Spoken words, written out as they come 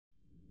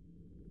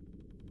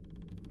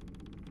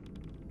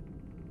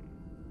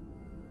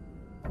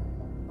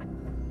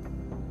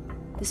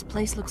This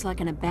place looks like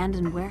an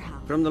abandoned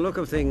warehouse. From the look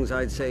of things,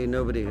 I'd say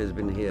nobody has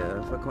been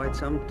here for quite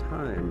some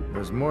time.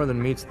 There's more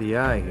than meets the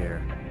eye here.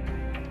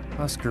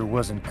 Husker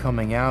wasn't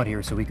coming out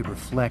here so he could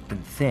reflect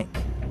and think.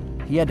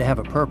 He had to have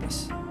a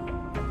purpose.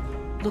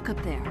 Look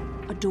up there.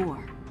 A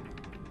door.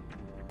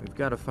 We've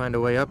got to find a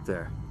way up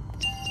there.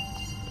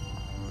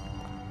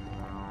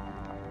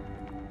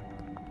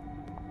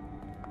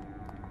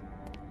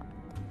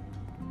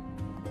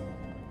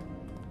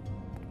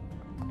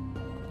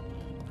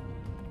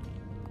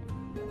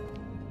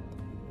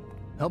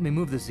 Help me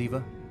move this,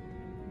 Ziva.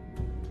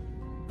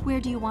 Where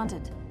do you want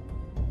it?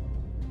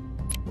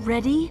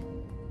 Ready?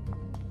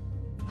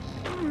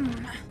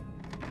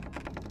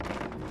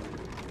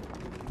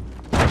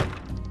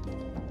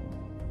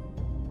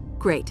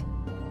 Great.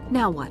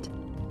 Now what?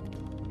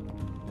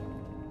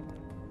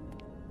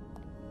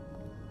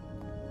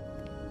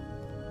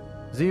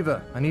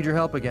 Ziva, I need your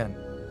help again.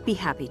 Be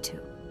happy to.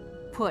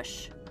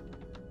 Push.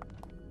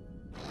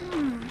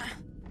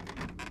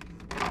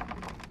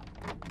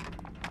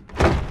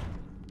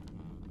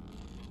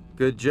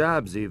 Good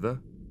job, Ziva.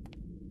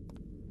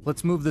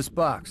 Let's move this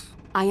box.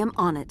 I am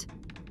on it.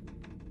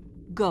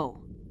 Go.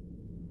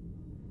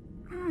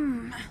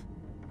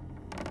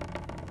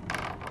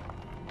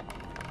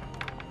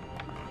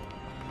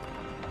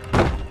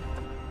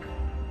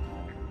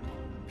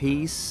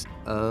 Piece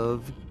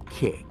of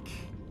cake.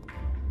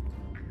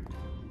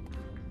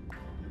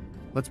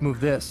 Let's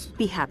move this.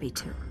 Be happy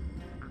to.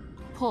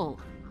 Pull.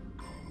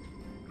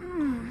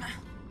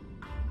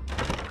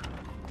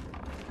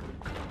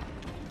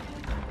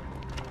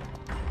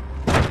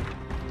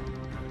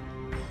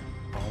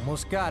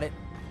 Almost got it.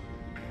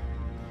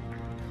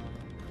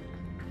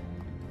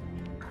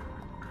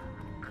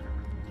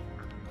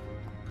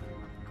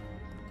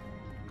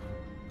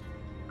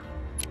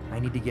 I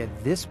need to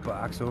get this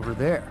box over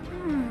there.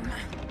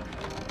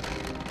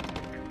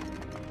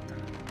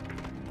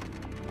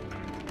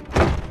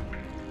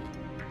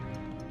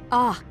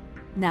 Ah,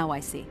 now I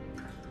see.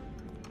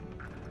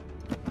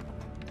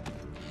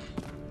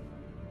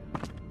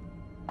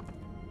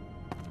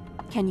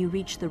 Can you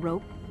reach the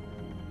rope?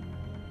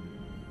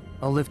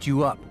 I'll lift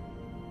you up.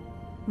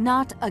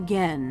 Not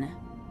again.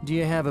 Do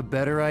you have a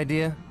better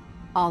idea?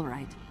 All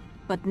right,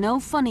 but no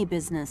funny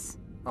business.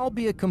 I'll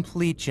be a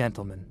complete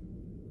gentleman.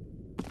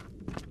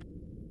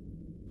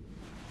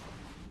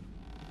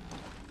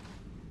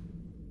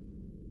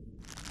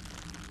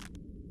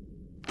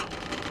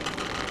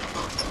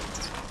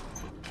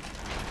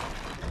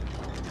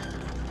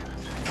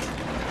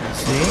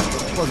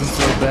 See? Wasn't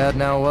so bad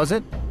now, was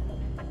it?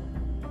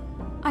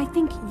 I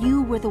think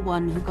you were the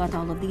one who got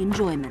all of the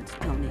enjoyment,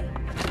 Tony.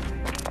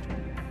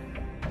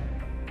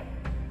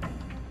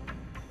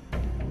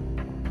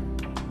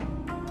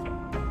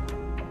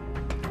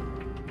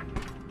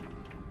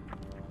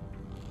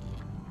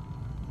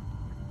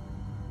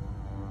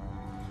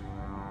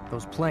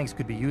 Those planks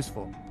could be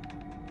useful.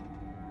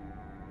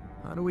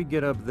 How do we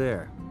get up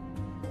there?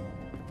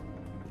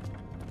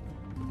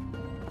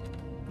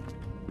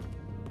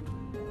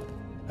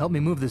 Help me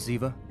move this,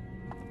 Ziva.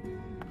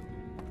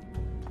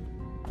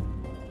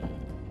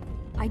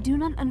 I do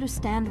not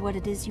understand what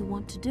it is you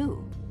want to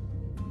do.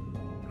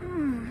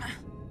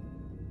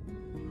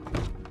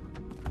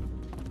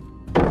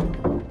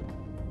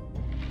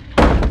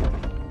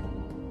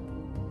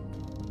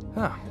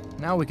 Huh,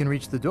 now we can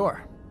reach the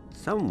door.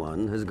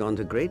 Someone has gone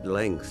to great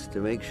lengths to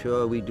make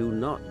sure we do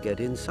not get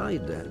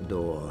inside that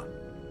door.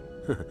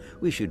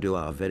 We should do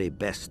our very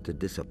best to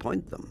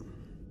disappoint them.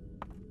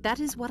 That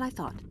is what I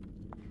thought.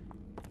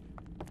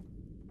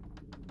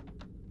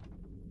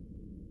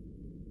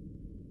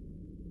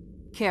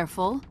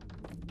 Careful.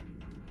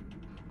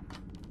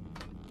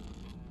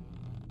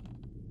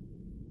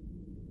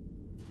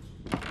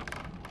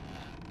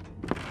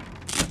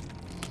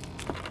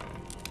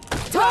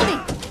 Tony!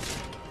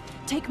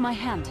 Take my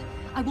hand.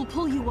 I will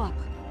pull you up.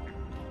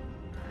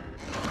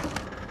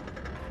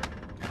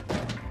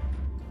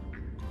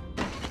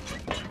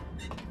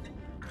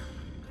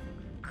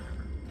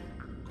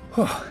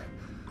 Oh,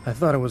 I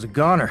thought it was a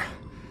goner.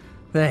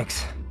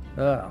 Thanks.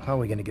 How are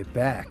we gonna get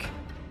back?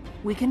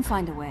 We can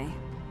find a way.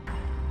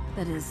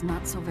 That is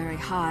not so very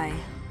high.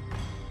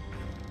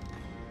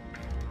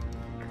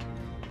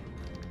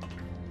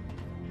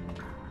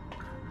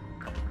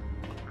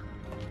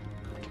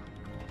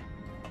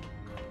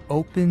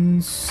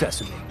 Open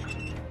sesame.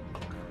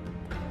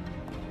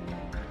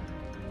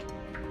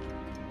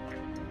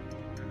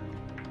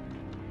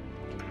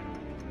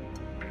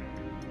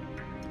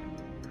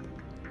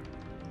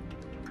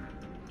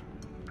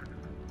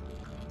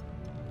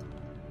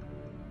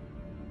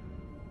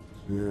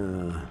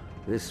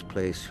 This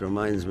place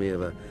reminds me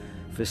of a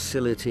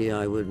facility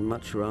I would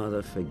much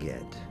rather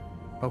forget.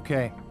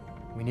 Okay,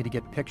 we need to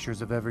get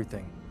pictures of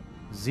everything.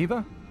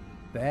 Ziva,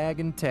 bag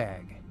and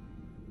tag.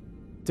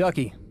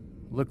 Ducky,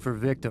 look for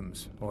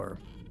victims, or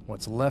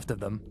what's left of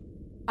them.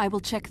 I will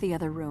check the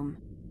other room.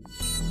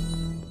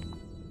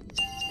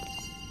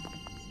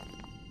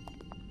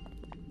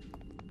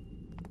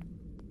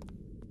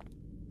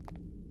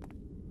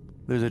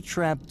 There's a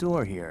trap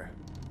door here.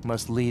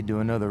 Must lead to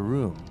another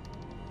room.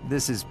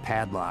 This is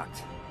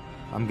padlocked.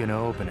 I'm gonna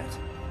open it.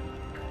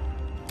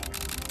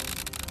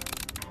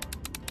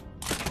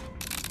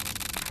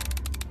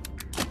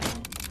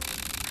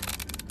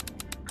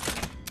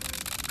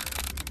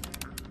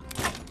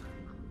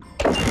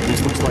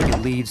 This looks like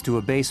it leads to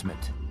a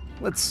basement.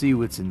 Let's see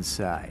what's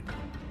inside.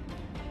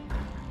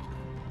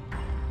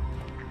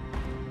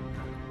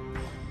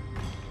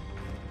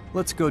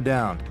 Let's go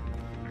down.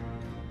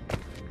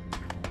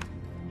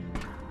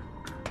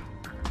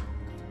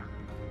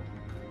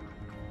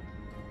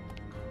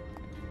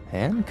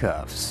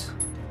 Handcuffs.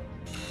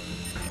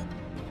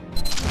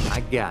 I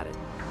got it.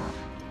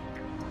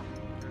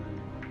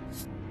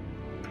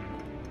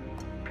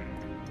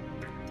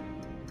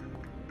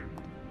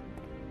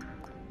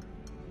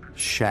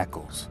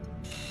 Shackles.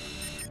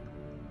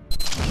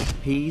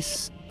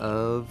 Piece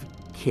of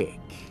cake.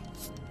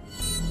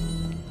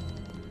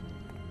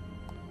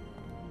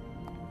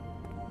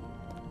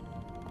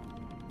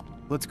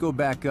 Let's go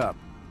back up.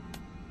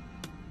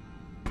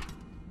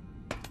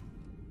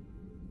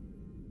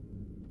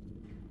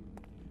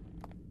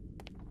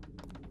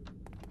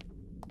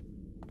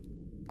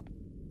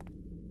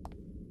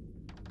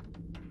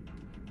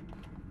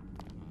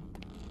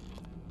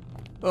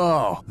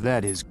 Oh,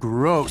 that is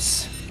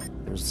gross.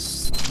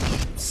 There's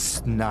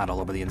snot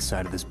all over the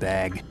inside of this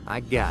bag. I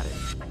got it.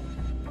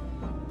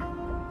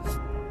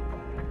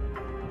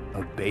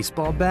 A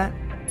baseball bat?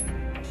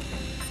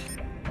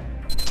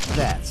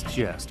 That's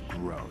just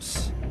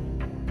gross.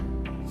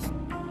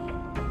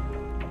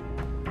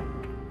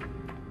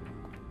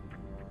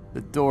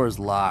 The door's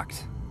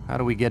locked. How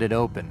do we get it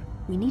open?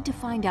 We need to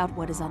find out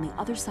what is on the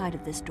other side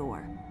of this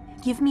door.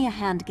 Give me a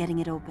hand getting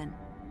it open.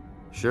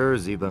 Sure,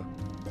 Ziba.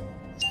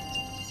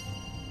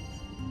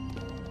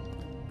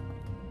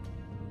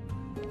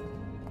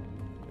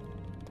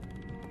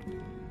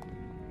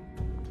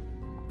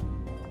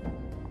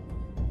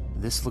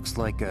 This looks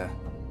like a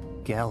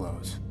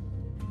gallows.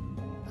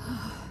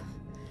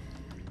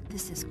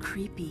 This is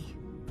creepy.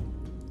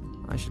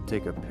 I should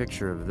take a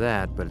picture of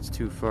that, but it's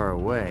too far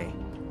away.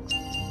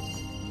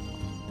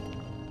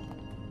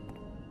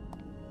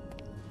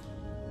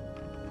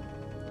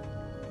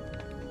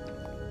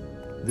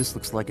 This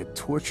looks like a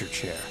torture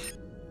chair.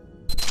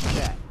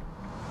 That.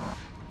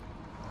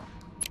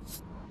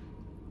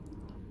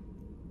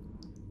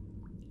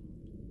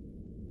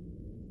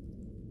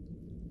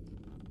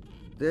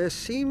 There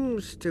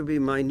seems to be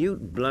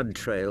minute blood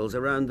trails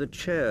around the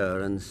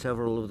chair and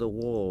several of the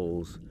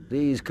walls.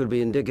 These could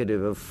be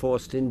indicative of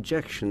forced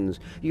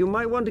injections. You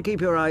might want to keep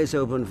your eyes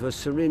open for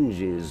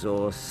syringes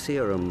or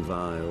serum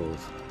vials.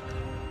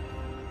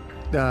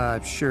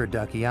 Sure,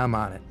 Ducky, I'm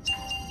on it.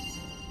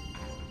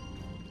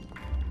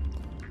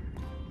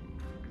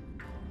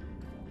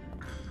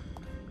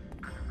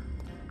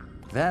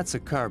 That's a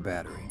car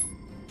battery.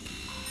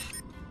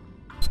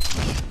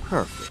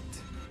 Perfect.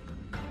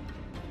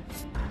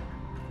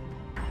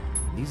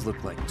 These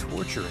look like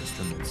torture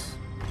instruments.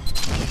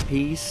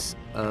 Piece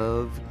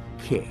of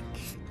cake.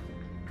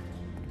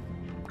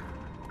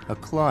 A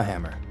claw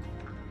hammer.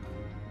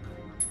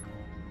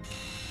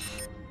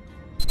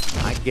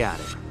 I got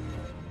it.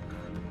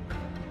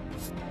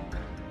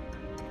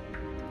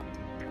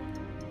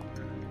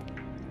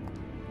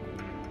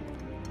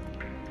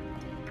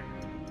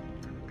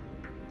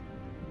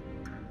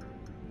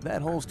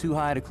 That hole's too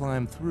high to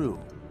climb through.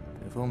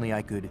 If only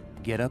I could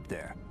get up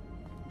there.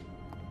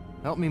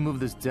 Help me move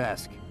this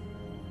desk.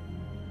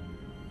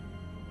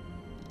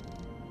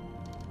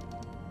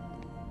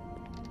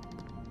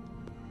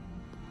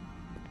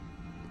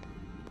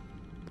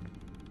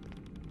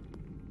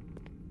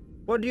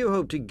 What do you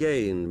hope to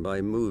gain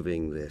by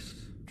moving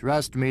this?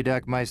 Trust me,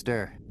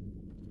 Duckmeister.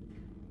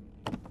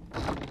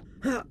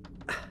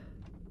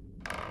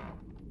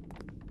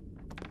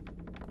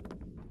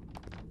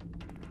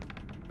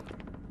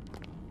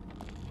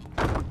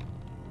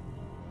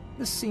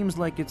 This seems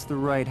like it's the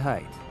right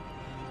height.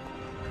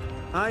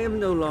 I am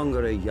no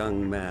longer a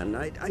young man.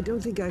 I don't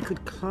think I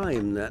could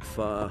climb that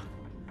far.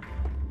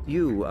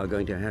 You are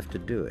going to have to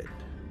do it.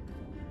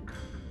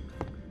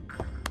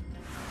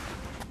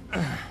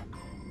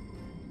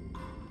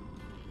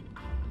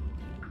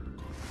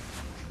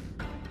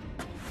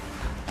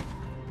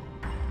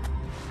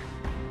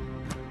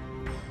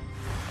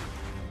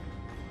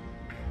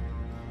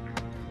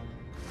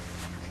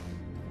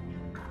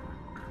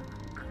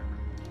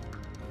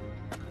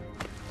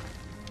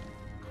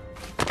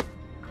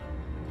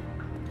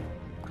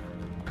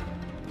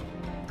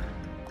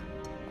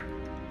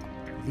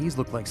 These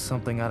look like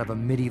something out of a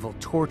medieval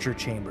torture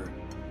chamber.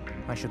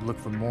 I should look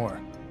for more.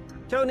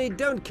 Tony,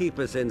 don't keep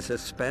us in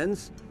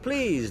suspense.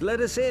 Please, let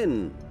us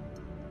in.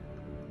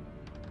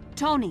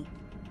 Tony,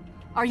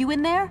 are you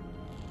in there?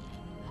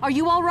 Are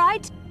you all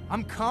right?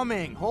 I'm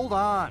coming. Hold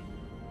on.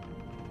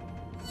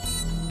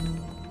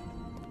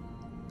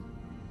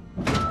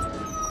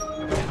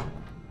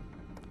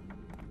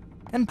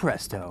 And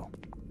presto,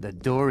 the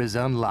door is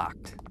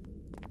unlocked.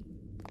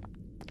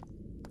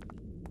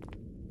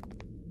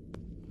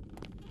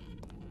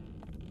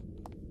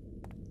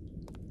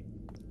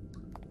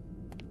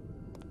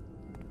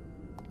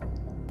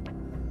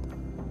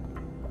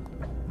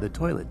 the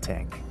toilet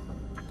tank.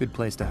 Good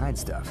place to hide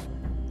stuff.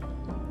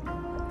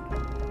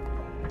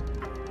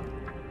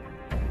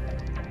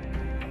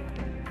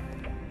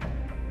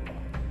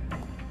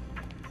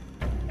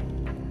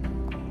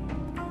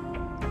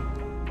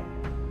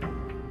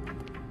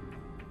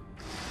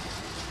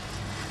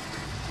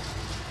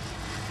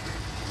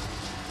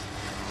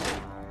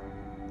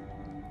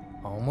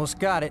 Almost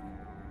got it.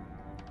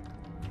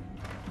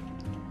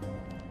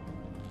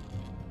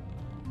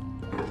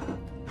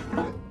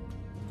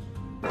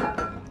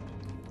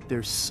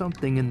 There's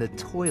something in the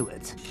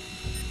toilet.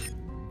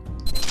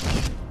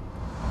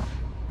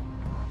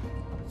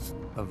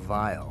 A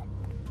vial.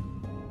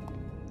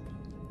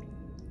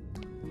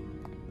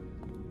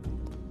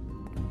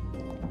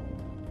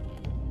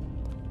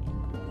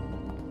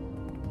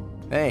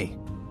 Hey,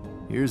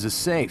 here's a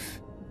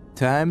safe.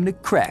 Time to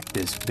crack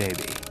this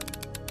baby.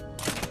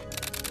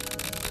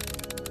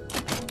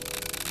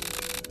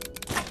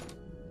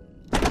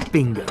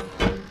 Bingo.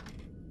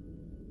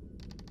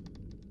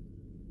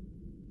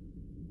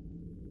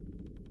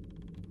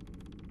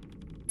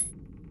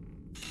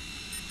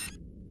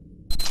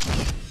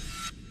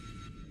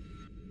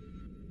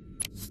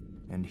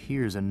 And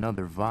here's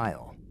another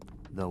vial,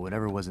 though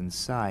whatever was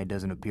inside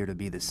doesn't appear to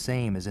be the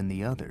same as in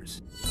the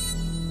others.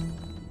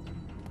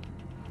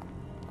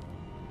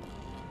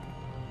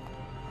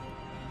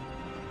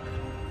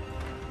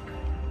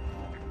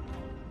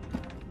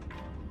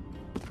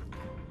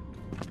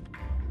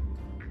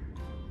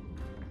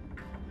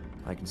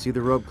 I can see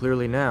the rope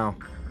clearly now.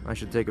 I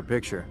should take a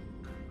picture.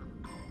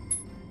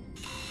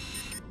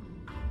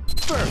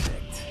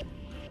 Perfect!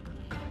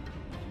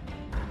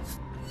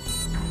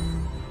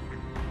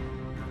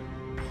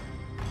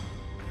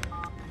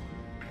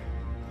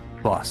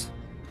 Boss,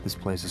 this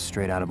place is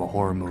straight out of a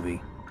horror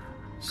movie.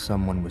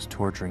 Someone was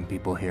torturing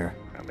people here.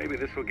 Now maybe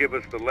this will give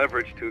us the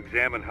leverage to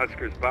examine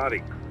Husker's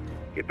body.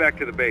 Get back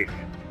to the base.